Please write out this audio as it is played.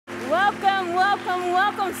Welcome, welcome,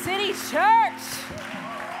 welcome, City Church.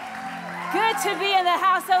 Good to be in the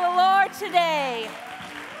house of the Lord today.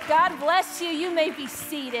 God bless you. You may be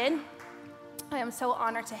seated. I am so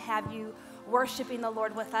honored to have you worshiping the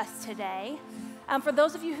Lord with us today. For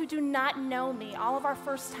those of you who do not know me, all of our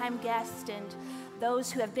first-time guests and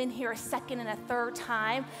those who have been here a second and a third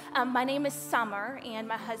time, my name is Sumer, and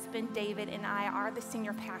my husband David and I are the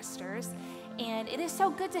senior pastors. And it is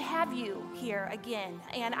so good to have you here again.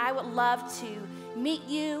 And I would love to meet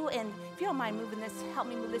you. And if you don't mind moving this, help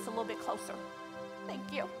me move this a little bit closer. Thank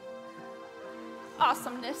you.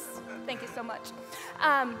 Awesomeness. Thank you so much.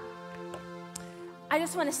 I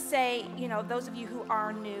just want to say, those of you who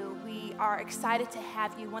are new, we are excited to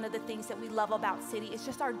have you. One of the things that we love about City is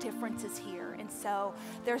just our differences here. And so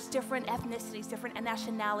there's different ethnicities, different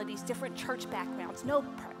nationalities, different church backgrounds,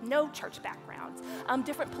 no church backgrounds,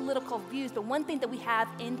 different political views. But one thing that we have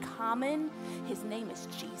in common, his name is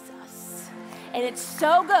Jesus. And it's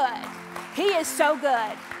so good. He is so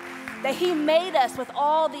good that he made us with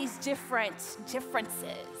all these different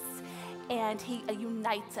differences. And he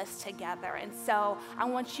unites us together. And so I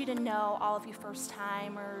want you to know, all of you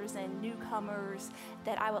first-timers and newcomers,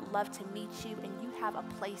 that I would love to meet you, and you have a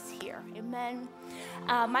place here. Amen.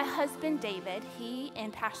 My husband, David, he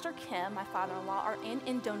and Pastor Kim, my father-in-law, are in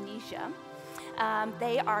Indonesia.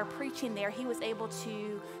 They are preaching there.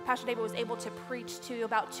 Pastor David was able to preach to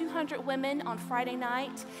about 200 women on Friday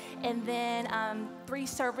night, and then 3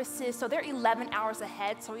 services. So they're 11 hours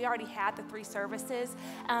ahead, so we already had the 3 services.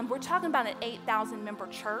 We're talking about an 8,000 member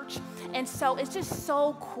church, and so it's just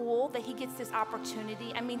so cool that he gets this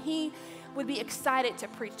opportunity. I mean, he would be excited to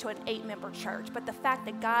preach to an 8-member church, but the fact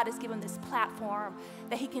that God has given this platform,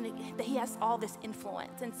 that he has all this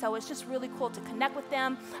influence. And so it's just really cool to connect with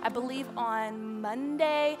them. I believe on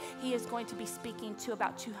Monday, he is going to be speaking to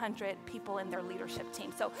about 200 people in their leadership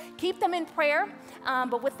team. So keep them in prayer.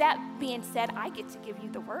 But with that being said, I get to give you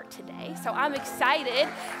the word today. So I'm excited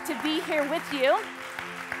to be here with you.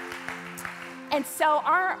 And so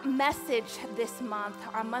our message this month,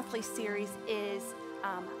 our monthly series is,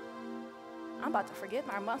 I'm about to forget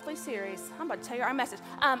our monthly series. I'm about to tell you our message.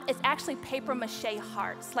 It's actually Paper Mache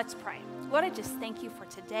Hearts. Let's pray. Lord, I just thank you for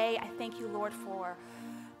today. I thank you, Lord, for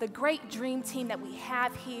the great dream team that we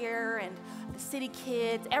have here, and the city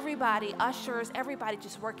kids, everybody, ushers, everybody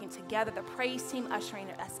just working together. The praise team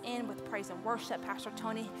ushering us in with praise and worship. Pastor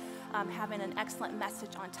Tony having an excellent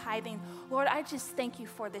message on tithing. Lord, I just thank you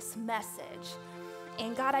for this message.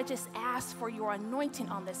 And God, I just ask for your anointing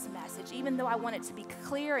on this message, even though I want it to be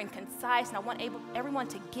clear and concise, and I want everyone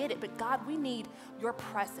to get it. But God, we need your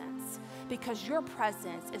presence, because your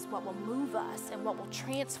presence is what will move us and what will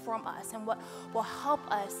transform us and what will help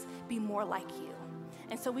us be more like you.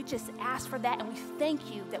 And so we just ask for that, and we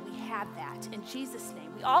thank you that we have that. In Jesus' name,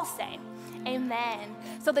 we all say amen.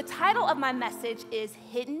 So the title of my message is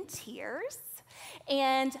Hidden Tears.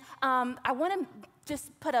 And I want to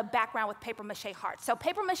just put a background with Paper Mache Hearts. So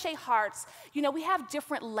Paper Mache Hearts, we have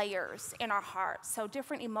different layers in our hearts. So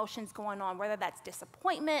different emotions going on, whether that's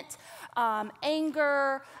disappointment,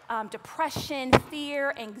 anger, depression,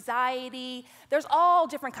 fear, anxiety. There's all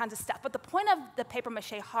different kinds of stuff. But the point of the Paper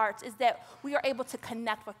Mache Hearts is that we are able to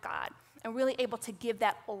connect with God and really able to give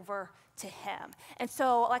that over to him. And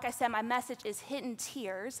so, like I said, my message is Hidden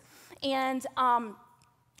Tears. And,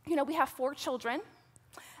 we have 4 children.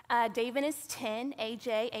 David is 10,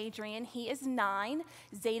 AJ, Adrian, he is 9,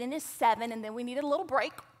 Zayden is 7, and then we needed a little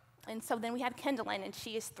break. And so then we had Kendallin, and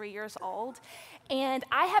she is 3 years old. And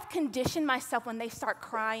I have conditioned myself when they start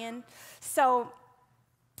crying. So,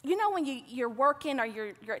 when you're working or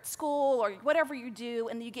you're at school or whatever you do,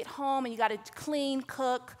 and you get home and you got to clean,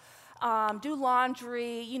 cook, do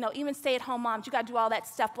laundry, even stay-at-home moms, you got to do all that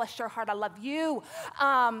stuff. Bless your heart, I love you.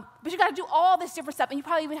 But you got to do all this different stuff, and you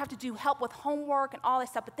probably even have to do help with homework and all that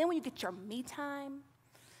stuff. But then when you get your me time,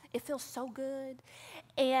 it feels so good.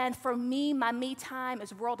 And for me, my me time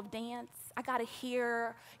is World of Dance. I got to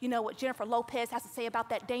hear, what Jennifer Lopez has to say about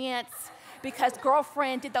that dance, because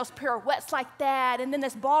girlfriend did those pirouettes like that, and then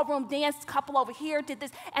this ballroom dance couple over here did this.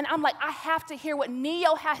 And I'm like, I have to hear what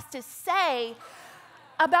Neo has to say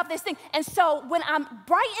about this thing. And so when I'm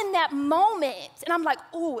right in that moment, and I'm like,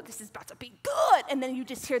 ooh, this is about to be good, and then you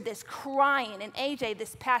just hear this crying. And AJ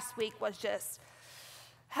this past week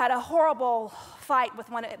had a horrible fight with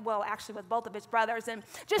with both of his brothers, and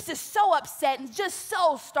just is so upset and just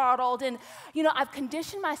so startled. And, I've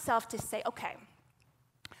conditioned myself to say, okay,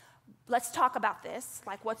 let's talk about this,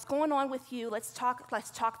 like what's going on with you. Let's talk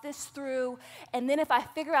this through. And then if I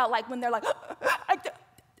figure out, like when they're like,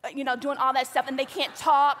 doing all that stuff and they can't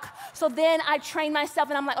talk. So then I train myself,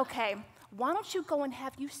 and I'm like, okay, why don't you go and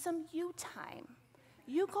have you some you time?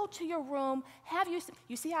 You go to your room,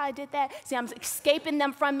 you see how I did that? See, I'm escaping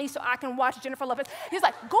them from me so I can watch Jennifer Lopez. He's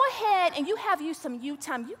like, go ahead and you have you some you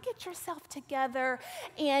time. You get yourself together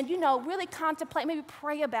and, really contemplate, maybe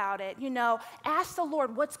pray about it, ask the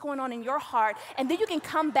Lord what's going on in your heart, and then you can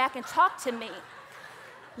come back and talk to me.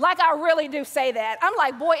 Like I really do say that. I'm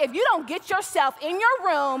like, boy, if you don't get yourself in your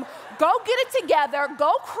room, go get it together,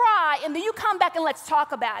 go cry, and then you come back and let's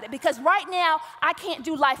talk about it. Because right now, I can't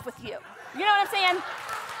do life with you. You know what I'm saying?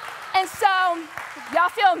 And so, y'all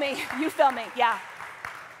feel me? You feel me? Yeah.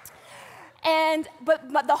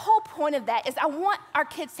 But the whole point of that is I want our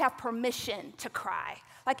kids to have permission to cry.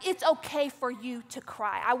 Like, it's okay for you to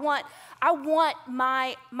cry. I want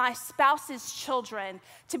my spouse's children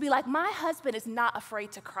to be like, my husband is not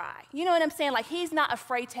afraid to cry. You know what I'm saying? Like, he's not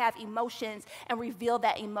afraid to have emotions and reveal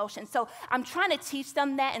that emotion. So I'm trying to teach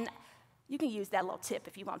them that, and you can use that little tip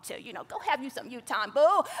if you want to, go have you some you time,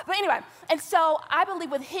 boo. But anyway, and so I believe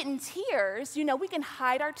with hidden tears, we can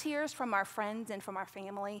hide our tears from our friends and from our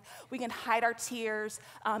family. We can hide our tears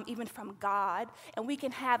even from God, and we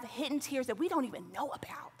can have hidden tears that we don't even know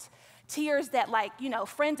about. Tears that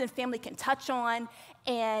friends and family can touch on,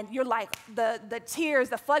 and you're like, the tears,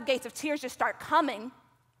 the floodgates of tears just start coming,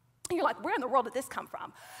 and you're like, where in the world did this come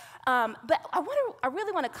from? But I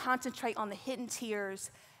really want to concentrate on the hidden tears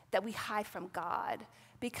that we hide from God,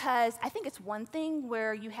 because I think it's one thing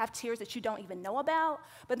where you have tears that you don't even know about,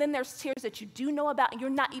 but then there's tears that you do know about and you're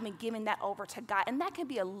not even giving that over to God, and that can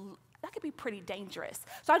be pretty dangerous.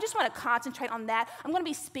 So I just want to concentrate on that. I'm going to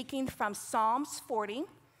be speaking from Psalms 40,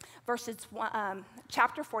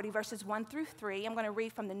 chapter 40, verses 1 through 3. I'm going to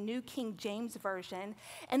read from the New King James Version,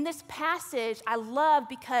 and this passage I love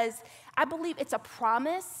because I believe it's a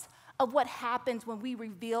promise of what happens when we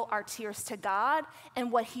reveal our tears to God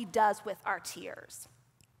and what he does with our tears.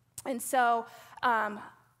 And so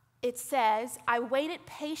it says, I waited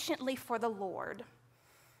patiently for the Lord,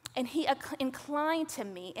 and he inclined to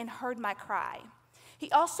me and heard my cry. He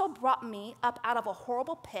also brought me up out of a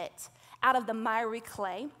horrible pit, out of the miry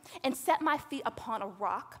clay, and set my feet upon a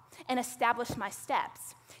rock and established my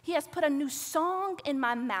steps. He has put a new song in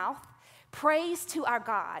my mouth, praise to our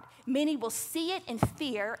God. Many will see it and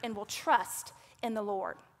fear and will trust in the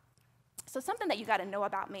Lord. So something that you got to know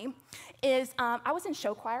about me is I was in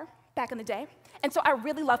show choir back in the day, and so I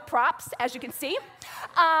really love props, as you can see.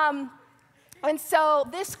 And so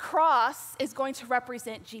this cross is going to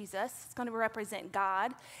represent Jesus. It's going to represent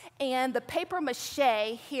God. And the paper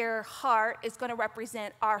mache here, heart, is going to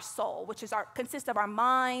represent our soul, which consists of our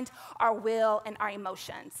mind, our will, and our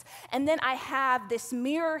emotions. And then I have this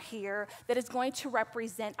mirror here that is going to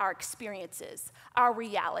represent our experiences, our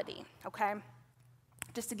reality, okay?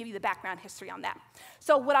 Just to give you the background history on that.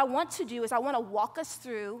 So what I want to do is I want to walk us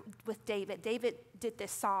through with David. David did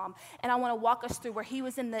this psalm, and I want to walk us through when he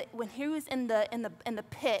was in the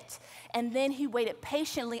pit, and then he waited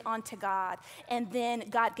patiently onto God, and then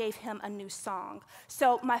God gave him a new song.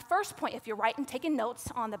 So my first point, if you're taking notes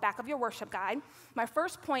on the back of your worship guide, my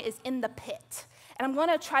first point is in the pit. And I'm going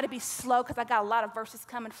to try to be slow because I got a lot of verses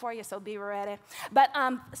coming for you, so be ready. But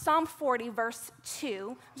Psalm 40, verse 2,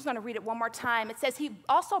 I'm just going to read it one more time. It says, he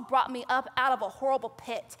also brought me up out of a horrible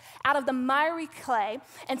pit, out of the miry clay,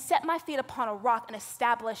 and set my feet upon a rock and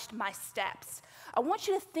established my steps. I want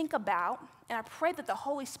you to think about, and I pray that the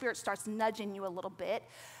Holy Spirit starts nudging you a little bit,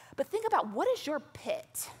 but think about, what is your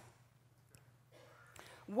pit?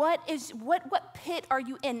 What pit are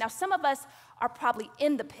you in? Now, some of us are probably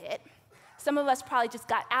in the pit. Some of us probably just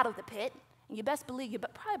got out of the pit, and you best believe you're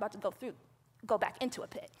probably about to go back into a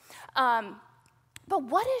pit. But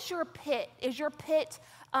what is your pit? Is your pit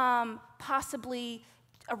possibly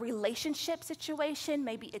a relationship situation?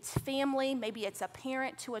 Maybe it's family. Maybe it's a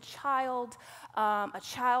parent to a child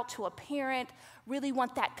to a parent. Really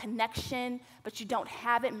want that connection, but you don't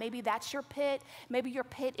have it. Maybe that's your pit. Maybe your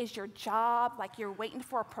pit is your job, like you're waiting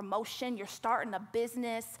for a promotion, you're starting a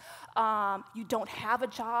business, you don't have a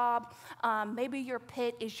job. Maybe your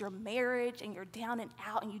pit is your marriage and you're down and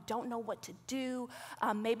out and you don't know what to do.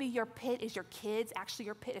 Maybe your pit is your kids. Actually,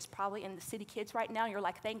 your pit is probably in the city kids right now. You're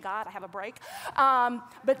like, thank God I have a break.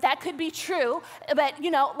 But that could be true. But,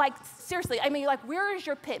 seriously, where is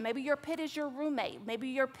your pit? Maybe your pit is your roommate. Maybe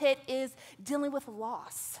your pit is dealing with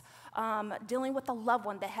loss, dealing with a loved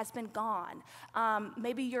one that has been gone.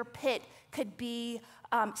 Maybe your pit could be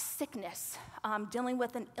sickness, dealing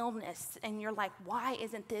with an illness, and you're like, why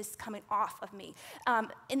isn't this coming off of me?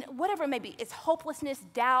 And whatever it may be, it's hopelessness,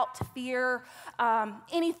 doubt, fear,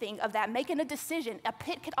 anything of that, making a decision. A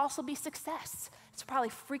pit could also be success. It's probably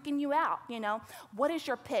freaking you out, What is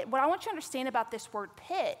your pit? What I want you to understand about this word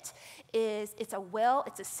pit is it's a well,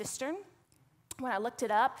 it's a cistern. When I looked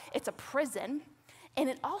it up, it's a prison. And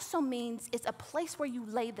it also means it's a place where you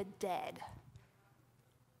lay the dead.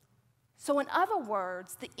 So in other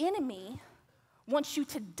words, the enemy wants you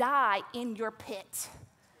to die in your pit.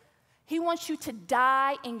 He wants you to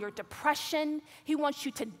die in your depression. He wants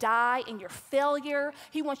you to die in your failure.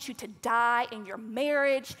 He wants you to die in your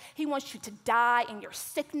marriage. He wants you to die in your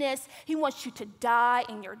sickness. He wants you to die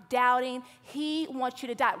in your doubting. He wants you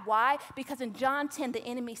to die. Why? Because in John 10,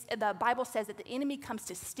 the Bible says that the enemy comes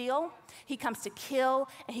to steal, he comes to kill,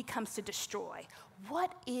 and he comes to destroy.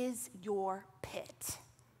 What is your pit?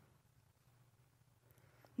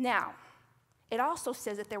 Now, it also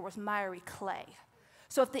says that there was miry clay.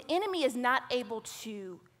 So if the enemy is not able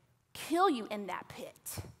to kill you in that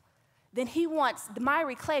pit, then he wants, the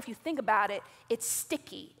miry clay, if you think about it, it's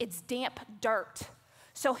sticky, it's damp dirt.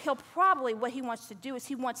 So what he wants to do is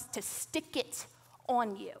he wants to stick it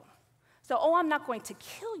on you. So, I'm not going to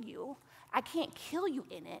kill you. I can't kill you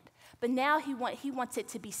in it. But now he wants it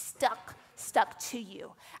to be stuck to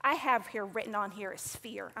you. I have here written on here is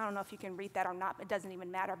fear. I don't know if you can read that or not. It doesn't even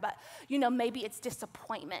matter. But, maybe it's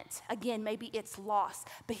disappointment. Again, maybe it's loss.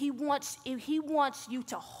 But he wants you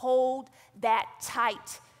to hold that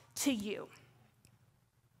tight to you.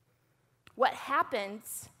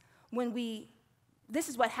 This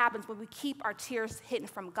is what happens when we keep our tears hidden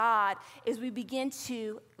from God, is we begin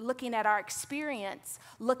to, looking at our experience,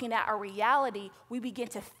 looking at our reality, we begin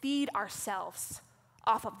to feed ourselves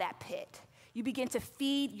off of that pit. You begin to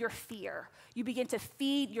feed your fear. You begin to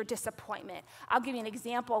feed your disappointment. I'll give you an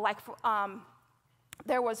example.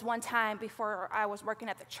 There was one time before I was working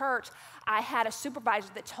at the church, I had a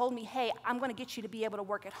supervisor that told me, hey, I'm going to get you to be able to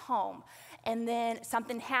work at home. And then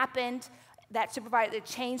something happened. That supervisor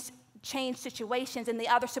changed situations, and the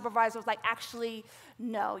other supervisor was like, actually,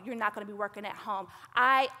 no, you're not going to be working at home.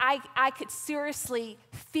 I could seriously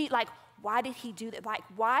feed, why did he do that?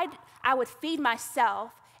 I would feed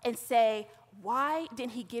myself and say, why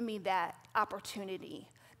didn't he give me that opportunity?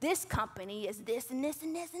 This company is this and this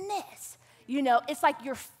and this and this. It's like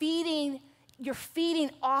you're feeding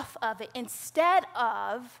off of it instead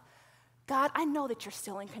of, God, I know that you're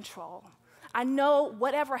still in control. I know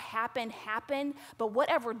whatever happened, but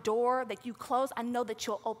whatever door that you close, I know that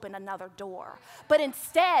you'll open another door. But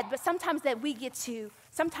sometimes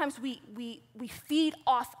we feed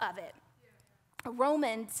off of it.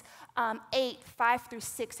 Romans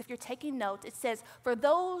 8:5-6, if you're taking notes, it says, for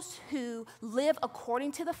those who live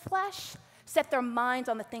according to the flesh set their minds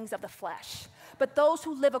on the things of the flesh. But those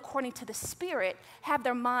who live according to the Spirit have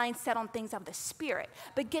their minds set on things of the Spirit.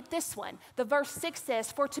 But get this one. The verse 6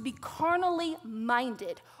 says, for to be carnally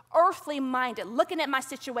minded, earthly minded, looking at my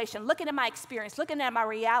situation, looking at my experience, looking at my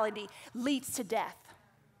reality, leads to death.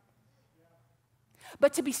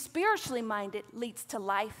 But to be spiritually minded leads to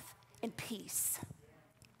life and peace.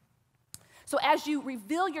 So as you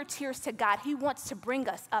reveal your tears to God, he wants to bring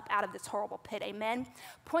us up out of this horrible pit, amen?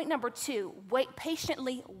 Point number 2,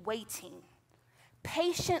 patiently waiting.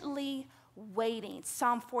 Patiently waiting.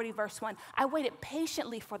 Psalm 40, verse 1. I waited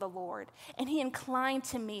patiently for the Lord, and he inclined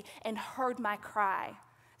to me and heard my cry.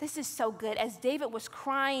 This is so good. As David was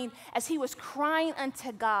crying, as he was crying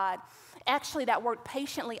unto God, actually that word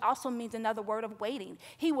patiently also means another word of waiting.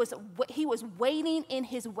 He was waiting in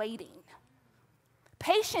his waiting.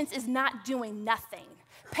 Patience is not doing nothing.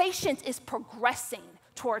 Patience is progressing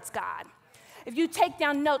towards God. If you take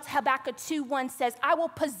down notes, Habakkuk 2:1 says, I will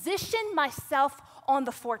position myself on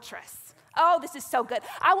the fortress. Oh, this is so good.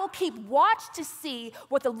 I will keep watch to see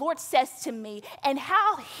what the Lord says to me and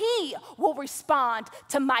how he will respond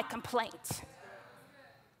to my complaint.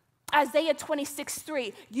 Isaiah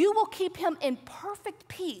 26:3, you will keep him in perfect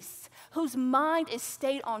peace, whose mind is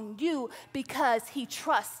stayed on you because he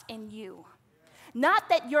trusts in you. Not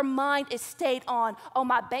that your mind is stayed on, oh,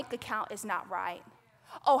 my bank account is not right.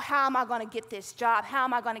 Oh, how am I going to get this job? How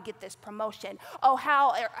am I going to get this promotion? Oh,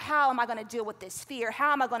 how am I going to deal with this fear?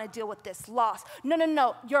 How am I going to deal with this loss?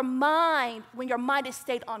 No. Your mind, when your mind is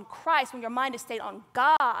stayed on Christ, when your mind is stayed on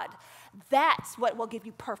God, that's what will give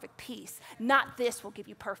you perfect peace. Not this will give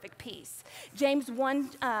you perfect peace. James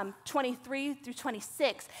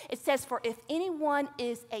 1:23-26, it says, for if anyone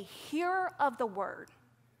is a hearer of the word,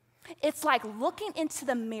 it's like looking into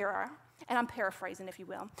the mirror, and I'm paraphrasing, if you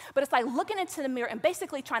will, but it's like looking into the mirror and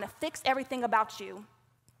basically trying to fix everything about you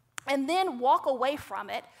and then walk away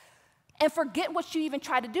from it and forget what you even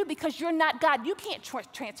try to do because you're not God. You can't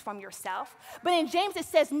transform yourself. But in James it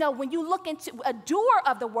says, no, when you look into, a doer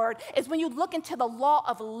of the word is when you look into the law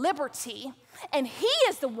of liberty, and he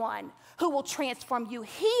is the one who will transform you.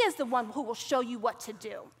 He is the one who will show you what to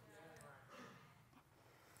do.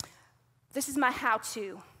 This is my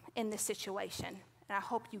how-to in this situation, and I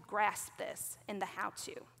hope you grasp this in the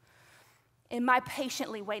how-to. In my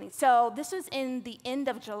patiently waiting. So this was in the end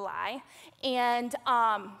of July, and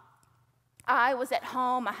I was at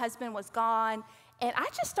home, my husband was gone, and I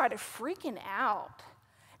just started freaking out.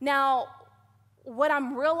 Now, what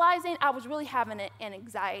I'm realizing, I was really having an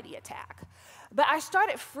anxiety attack. But I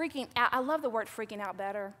started freaking out. I love the word freaking out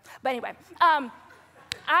better. But anyway,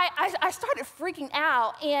 I started freaking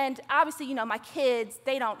out, and obviously, you know, my kids,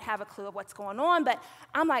 they don't have a clue of what's going on, but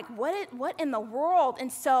I'm like, what in the world?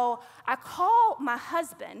 And so I call my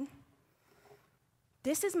husband.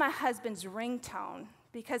 This is my husband's ringtone.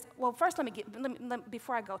 Because, well, first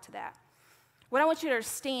before I go to that, what I want you to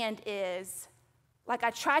understand is, like, I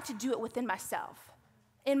tried to do it within myself.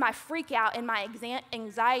 In my freak out, in my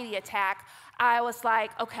anxiety attack, I was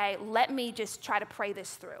like, okay, let me just try to pray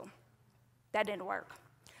this through. That didn't work.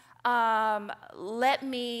 Let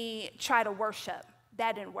me try to worship.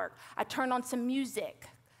 That didn't work. I turned on some music,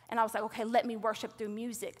 and I was like, okay, let me worship through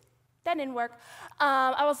music. That didn't work.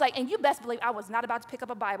 I was like, and you best believe I was not about to pick up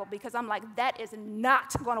a Bible because I'm like, that is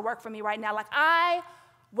not going to work for me right now. Like, I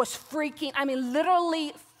was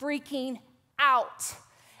literally freaking out.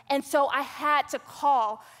 And so I had to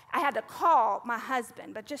call my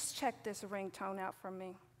husband, but just check this ringtone out for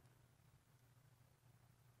me.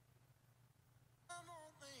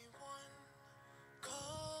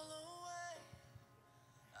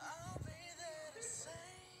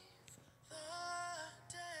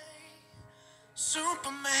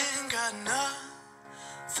 Superman got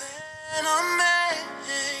nothing on me.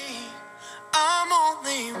 I'm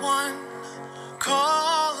only one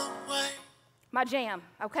call away. My jam,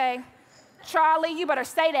 okay? Charlie, you better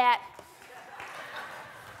say that.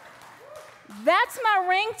 That's my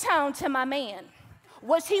ringtone to my man.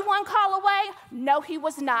 Was he one call away? No, he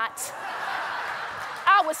was not.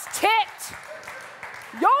 I was ticked.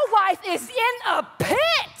 Your wife is in a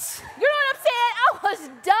pit. You know what I'm saying? I was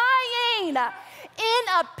dying. In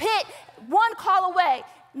a pit, one call away.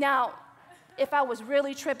 Now, if I was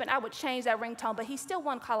really tripping, I would change that ringtone, but he's still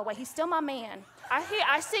one call away. He's still my man.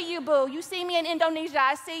 I see you, boo. You see me in Indonesia,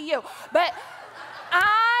 I see you. But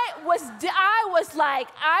I was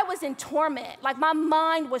in torment. Like, my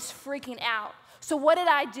mind was freaking out. So what did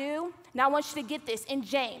I do? Now, I want you to get this in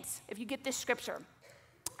James, if you get this scripture.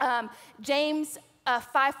 James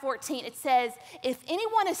 5:14, it says, if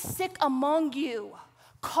anyone is sick among you,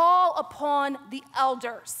 call upon the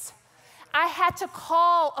elders. I had to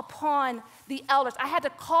call upon the elders. I had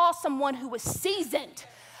to call someone who was seasoned.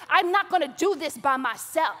 I'm not going to do this by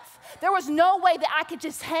myself. There was no way that I could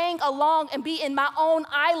just hang along and be in my own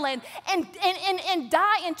island and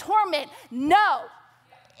die in torment. No.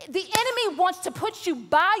 The enemy wants to put you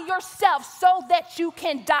by yourself so that you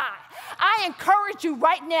can die. I encourage you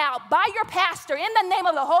right now, by your pastor, in the name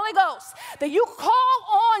of the Holy Ghost, that you call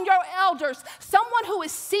on your elders, someone who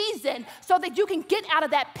is seasoned, so that you can get out of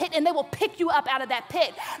that pit and they will pick you up out of that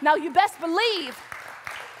pit. Now, you best believe,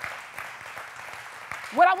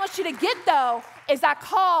 what I want you to get, though, is I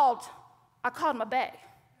called my bae.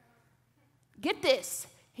 Get this,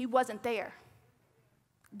 he wasn't there.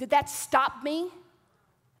 Did that stop me?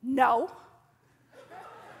 No.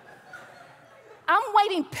 I'm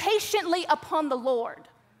waiting patiently upon the Lord.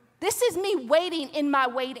 This is me waiting in my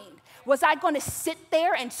waiting. Was I going to sit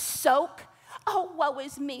there and soak? Oh, woe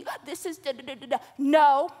is me. This is da-da-da-da-da.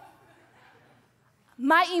 No.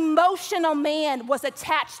 My emotional man was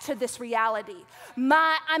attached to this reality.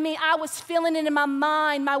 I was feeling it in my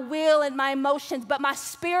mind, my will, and my emotions, but my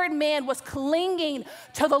spirit man was clinging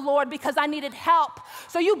to the Lord because I needed help.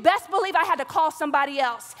 So you best believe I had to call somebody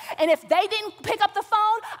else. And if they didn't pick up the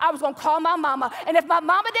phone, I was going to call my mama. And if my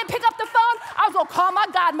mama didn't pick up the phone, I was going to call my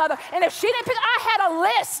godmother. And if she didn't pick, I had a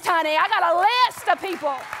list, honey. I got a list of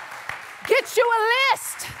people. Get you a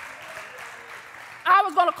list. I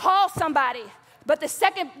was going to call somebody. But the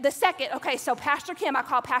second, okay, so Pastor Kim, I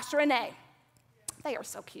call Pastor Renee. They are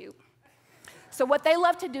so cute. So what they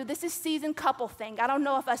love to do, this is seasoned couple thing. I don't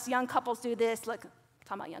know if us young couples do this. Look, I'm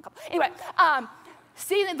talking about young couples. Anyway,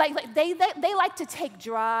 they like to take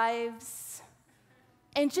drives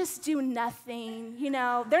and just do nothing, you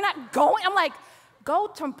know. They're not going. I'm like, go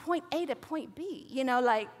from point A to point B,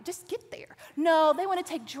 like just get there. No, they want to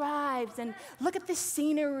take drives and look at the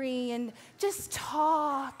scenery and just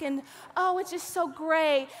talk and, oh, it's just so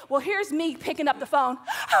great. Well, here's me picking up the phone.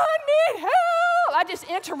 I need help. I just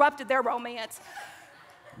interrupted their romance.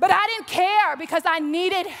 But I didn't care because I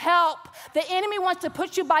needed help. The enemy wants to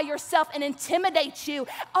put you by yourself and intimidate you.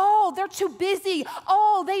 Oh, they're too busy.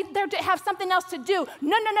 Oh, they have something else to do.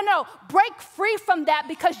 No. Break free from that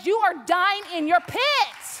because you are dying in your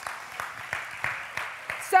pit.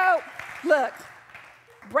 So, look,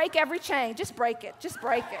 break every chain. Just break it. Just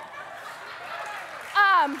break it.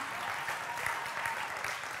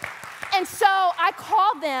 And so I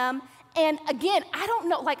called them. And again, I don't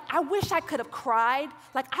know, I wish I could have cried.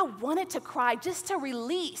 I wanted to cry just to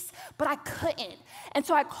release, but I couldn't. And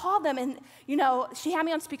so I called them and, she had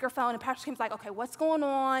me on speakerphone and Pastor Kim's like, okay, what's going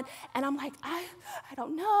on? And I'm like, I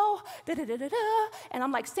don't know, da-da-da-da-da. And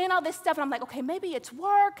I'm saying all this stuff and I'm like, okay, maybe it's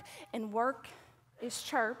work. And work is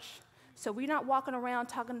church. So we're not walking around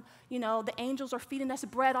talking, the angels are feeding us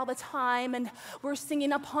bread all the time and we're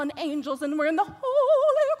singing upon angels and we're in the Holy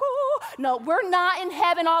Ghost. No, we're not in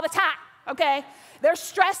heaven all the time, okay? There's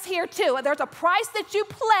stress here too. There's a price that you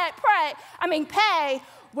pay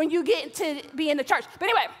when you get to be in the church. But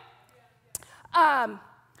anyway,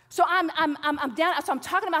 so I'm down, so I'm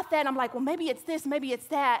talking about that and I'm like, well, maybe it's this, maybe it's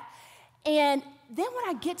that. And then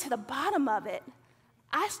when I get to the bottom of it,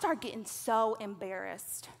 I start getting so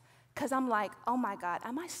embarrassed. Because I'm like, oh my God,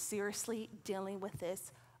 am I seriously dealing with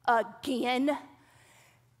this again?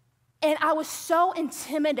 And I was so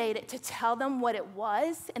intimidated to tell them what it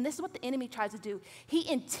was. And this is what the enemy tries to do. He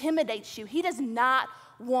intimidates you. He does not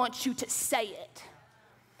want you to say it.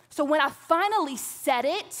 So when I finally said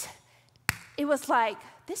it, it was like,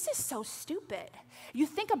 this is so stupid. You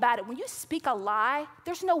think about it, when you speak a lie,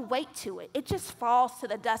 there's no weight to it. It just falls to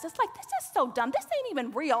the dust. It's like, this is so dumb. This ain't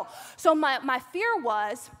even real. So my fear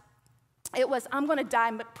was, I'm going to die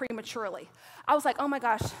prematurely. I was like, oh my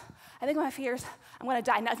gosh, I think my fears, I'm going to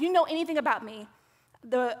die. Now, if you know anything about me,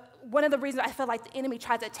 one of the reasons I feel like the enemy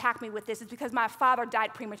tries to attack me with this is because my father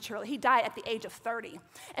died prematurely. He died at the age of 30.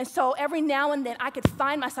 And so every now and then I could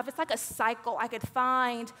find myself, it's like a cycle. I could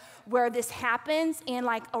find where this happens and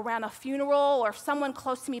around a funeral or if someone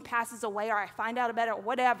close to me passes away or I find out about it or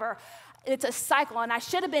whatever. It's a cycle and I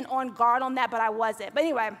should have been on guard on that, but I wasn't. But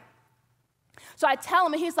anyway, so I tell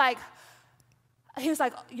him and he was like,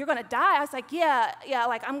 you're going to die? I was like, yeah,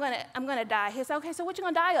 I'm going to die. He's like, okay, so what you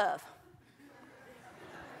going to die of?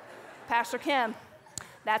 Pastor Kim,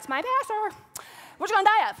 that's my pastor. What you going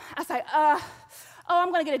to die of? I was like,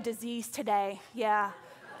 I'm going to get a disease today. Yeah.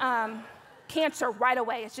 Cancer right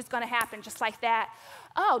away. It's just going to happen just like that.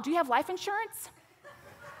 Oh, do you have life insurance?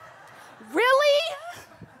 Really?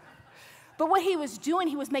 But what he was doing,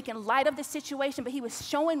 he was making light of the situation, but he was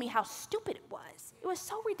showing me how stupid it was. It was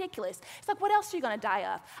so ridiculous. It's like, what else are you going to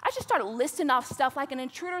die of? I just started listing off stuff like an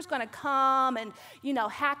intruder's going to come and,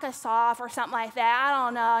 hack us off or something like that. I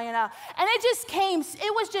don't know, And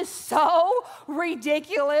it was just so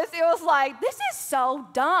ridiculous. It was like, this is so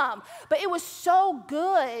dumb. But it was so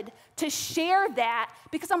good to share that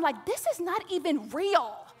because I'm like, this is not even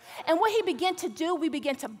real. And what he began to do, we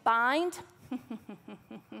began to bind.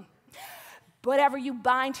 Whatever you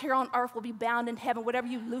bind here on earth will be bound in heaven. Whatever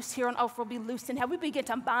you loose here on earth will be loosed in heaven. We begin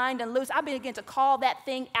to bind and loose. I begin to call that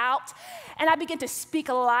thing out. And I begin to speak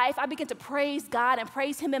life. I begin to praise God and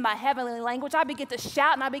praise him in my heavenly language. I begin to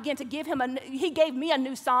shout and I begin to give him he gave me a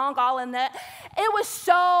new song, all in that. It was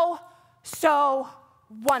so, so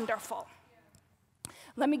wonderful.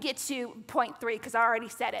 Let me get to point 3 because I already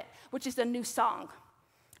said it, which is a new song.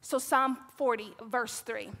 So Psalm 40, verse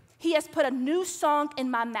 3. He has put a new song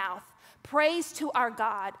in my mouth. Praise to our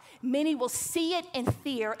God. Many will see it and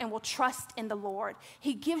fear and will trust in the Lord.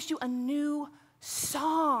 He gives you a new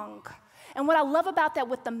song. And what I love about that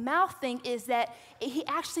with the mouth thing is that he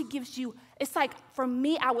actually gives you, it's like for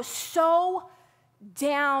me, I was so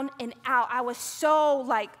down and out. I was so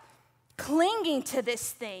clinging to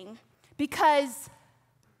this thing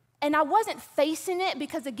and I wasn't facing it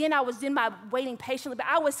because, again, I was in my waiting patiently, but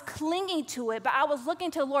I was clinging to it, but I was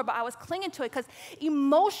looking to the Lord, but I was clinging to it because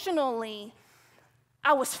emotionally,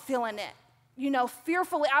 I was feeling it.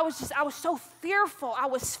 Fearfully, I was so fearful. I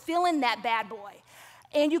was feeling that bad boy,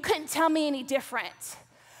 and you couldn't tell me any different.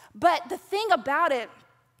 But the thing about it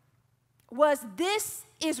was this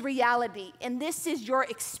is reality, and this is your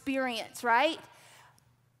experience, right?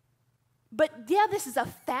 But, yeah, this is a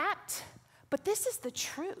fact. But this is the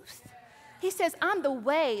truth. He says, I'm the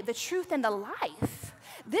way, the truth, and the life.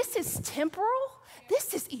 This is temporal.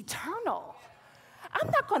 This is eternal. I'm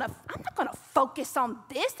not gonna focus on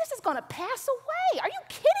this. This is gonna pass away. Are you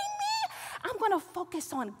kidding me? I'm gonna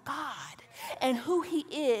focus on God and who he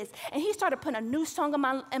is. And he started putting a new song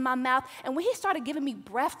in my mouth. And when he started giving me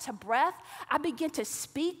breath to breath, I began to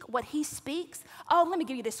speak what he speaks. Oh, let me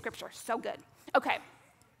give you this scripture. So good. Okay.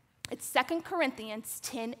 It's 2 Corinthians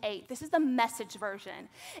 10:8. This is the Message version.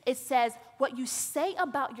 It says, what you say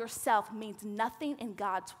about yourself means nothing in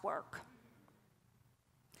God's work.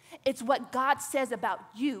 It's what God says about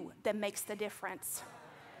you that makes the difference.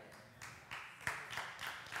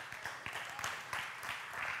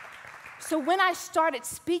 So when I started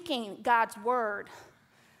speaking God's word,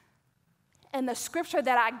 and the scripture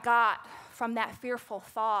that I got from that fearful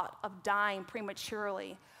thought of dying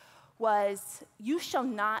prematurely was, you shall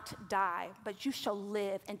not die, but you shall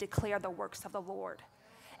live and declare the works of the Lord.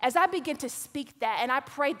 As I began to speak that, and I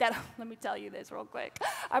prayed that, let me tell you this real quick.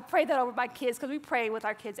 I prayed that over my kids, because we pray with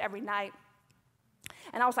our kids every night.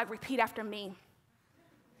 And I was like, repeat after me.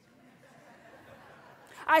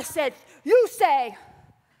 I said, you say,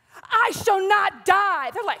 I shall not die.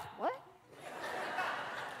 They're like, what?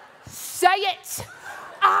 Say it.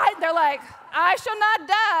 They're like, I shall not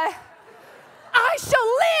die. I shall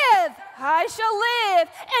live. I shall live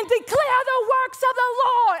and declare the works of the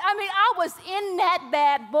Lord. I mean, I was in that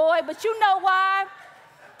bad boy, but you know why?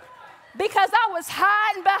 Because I was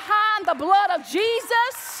hiding behind the blood of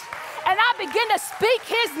Jesus, and I began to speak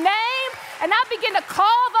his name, and I began to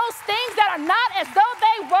call those things that are not as though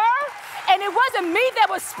they were, and it wasn't me that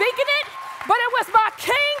was speaking it, but it was my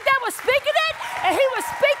King that was speaking it, and he was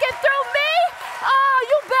speaking through me. Oh,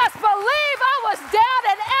 you best believe I was down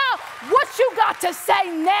and out. What you got to say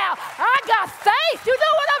now? I got faith. You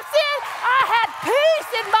know what I'm saying? I had peace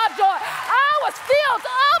in my joy. I was filled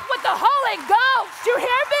up with the Holy Ghost. You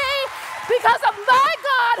hear me? Because of my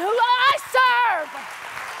God who I serve.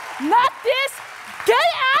 Not this. Get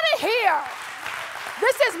out of here.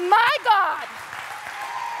 This is my God.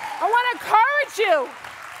 I want to encourage you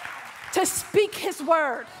to speak his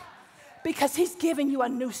word, because he's giving you a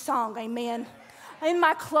new song. Amen. In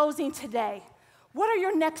my closing today, what are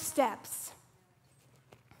your next steps?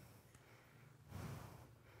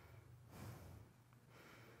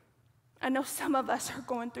 I know some of us are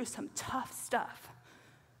going through some tough stuff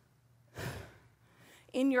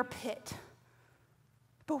in your pit.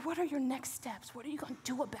 But what are your next steps? What are you going to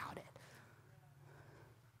do about it?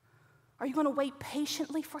 Are you going to wait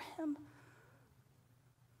patiently for him?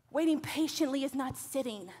 Waiting patiently is not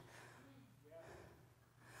sitting.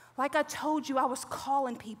 Like I told you, I was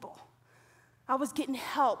calling people. I was getting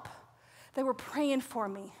help. They were praying for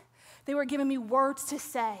me. They were giving me words to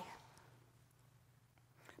say.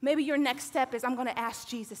 Maybe your next step is, I'm going to ask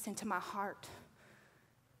Jesus into my heart.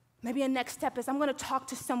 Maybe a next step is, I'm going to talk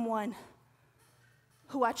to someone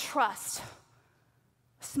who I trust.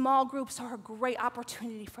 Small groups are a great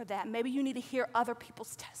opportunity for that. Maybe you need to hear other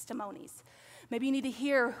people's testimonies. Maybe you need to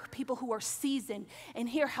hear people who are seasoned and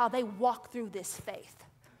hear how they walk through this faith.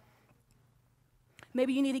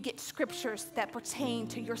 Maybe you need to get scriptures that pertain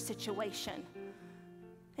to your situation.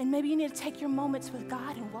 And maybe you need to take your moments with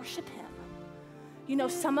God and worship him. You know,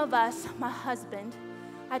 some of us, my husband,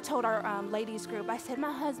 I told our ladies group, I said,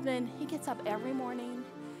 my husband, he gets up every morning.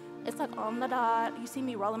 It's like on the dot. You see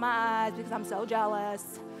me rolling my eyes because I'm so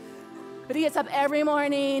jealous. But he gets up every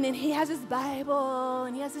morning, and he has his Bible,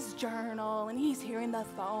 and he has his journal, and he's hearing the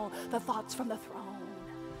thoughts from the throne.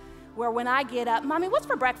 Where when I get up, Mommy, what's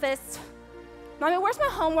for breakfast? Mommy, where's my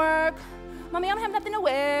homework? Mommy, I don't have nothing to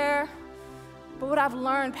wear. But what I've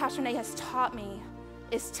learned, Pastor Nate has taught me,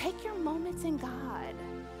 is take your moments in God.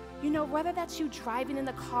 You know, whether that's you driving in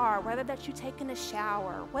the car, whether that's you taking a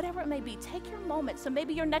shower, whatever it may be, take your moments. So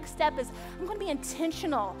maybe your next step is, I'm going to be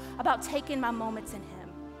intentional about taking my moments in him.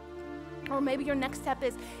 Or maybe your next step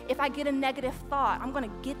is, if I get a negative thought, I'm going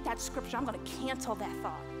to get that scripture. I'm going to cancel that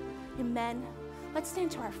thought. Amen. Let's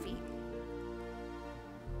stand to our feet.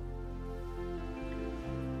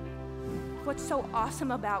 What's so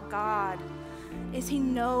awesome about God is he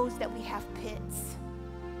knows that we have pits.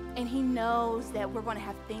 And he knows that we're going to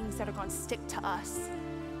have things that are going to stick to us.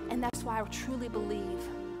 And that's why I truly believe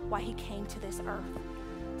why he came to this earth,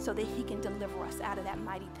 so that he can deliver us out of that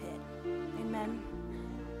mighty pit. Amen.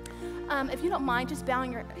 If you don't mind just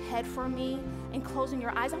bowing your head for me and closing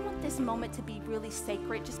your eyes, I want this moment to be really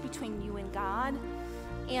sacred, just between you and God.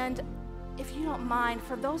 And if you don't mind,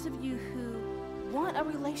 for those of you who want a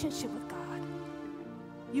relationship with God,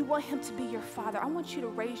 you want him to be your Father, I want you to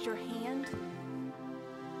raise your hand.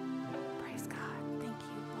 Praise God. Thank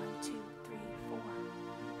you. 1, 2, 3, 4,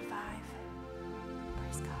 5.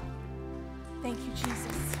 Praise God. Thank you,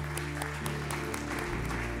 Jesus.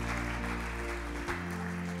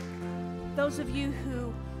 those of you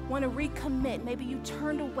who want to recommit, maybe you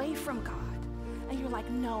turned away from God and you're like,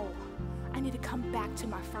 no, I need to come back to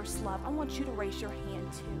my first love. I want you to raise your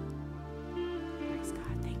hand too. Praise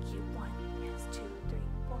God. Thank you. 1, yes, 2, 3,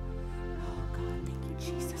 4. Oh God, thank you,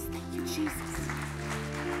 Jesus. Thank you, Jesus.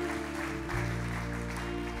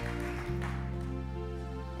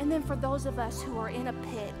 And then for those of us who are in a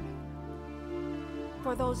pit,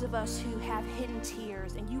 for those of us who have hidden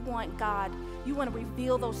tears and you want God, you want to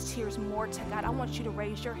reveal those tears more to God, I want you to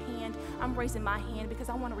raise your hand. I'm raising my hand because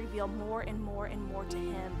I want to reveal more and more and more to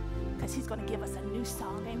him, because he's going to give us a new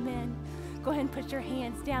song. Amen. Go ahead and put your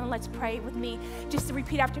hands down and let's pray with me. Just to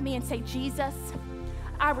repeat after me and say, Jesus,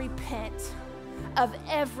 I repent of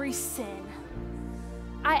every sin.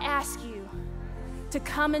 I ask you to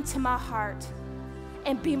come into my heart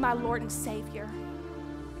and be my Lord and Savior.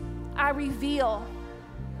 I reveal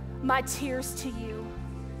my tears to you.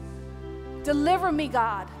 Deliver me,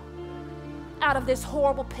 God, out of this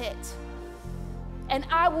horrible pit. And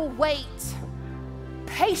I will wait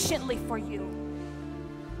patiently for you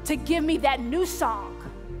to give me that new song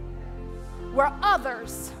where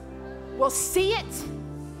others will see it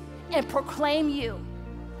and proclaim you.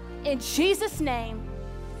 In Jesus' name,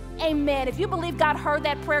 amen. If you believe God heard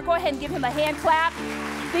that prayer, go ahead and give him a hand clap,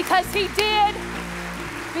 because he did.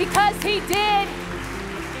 Because he did.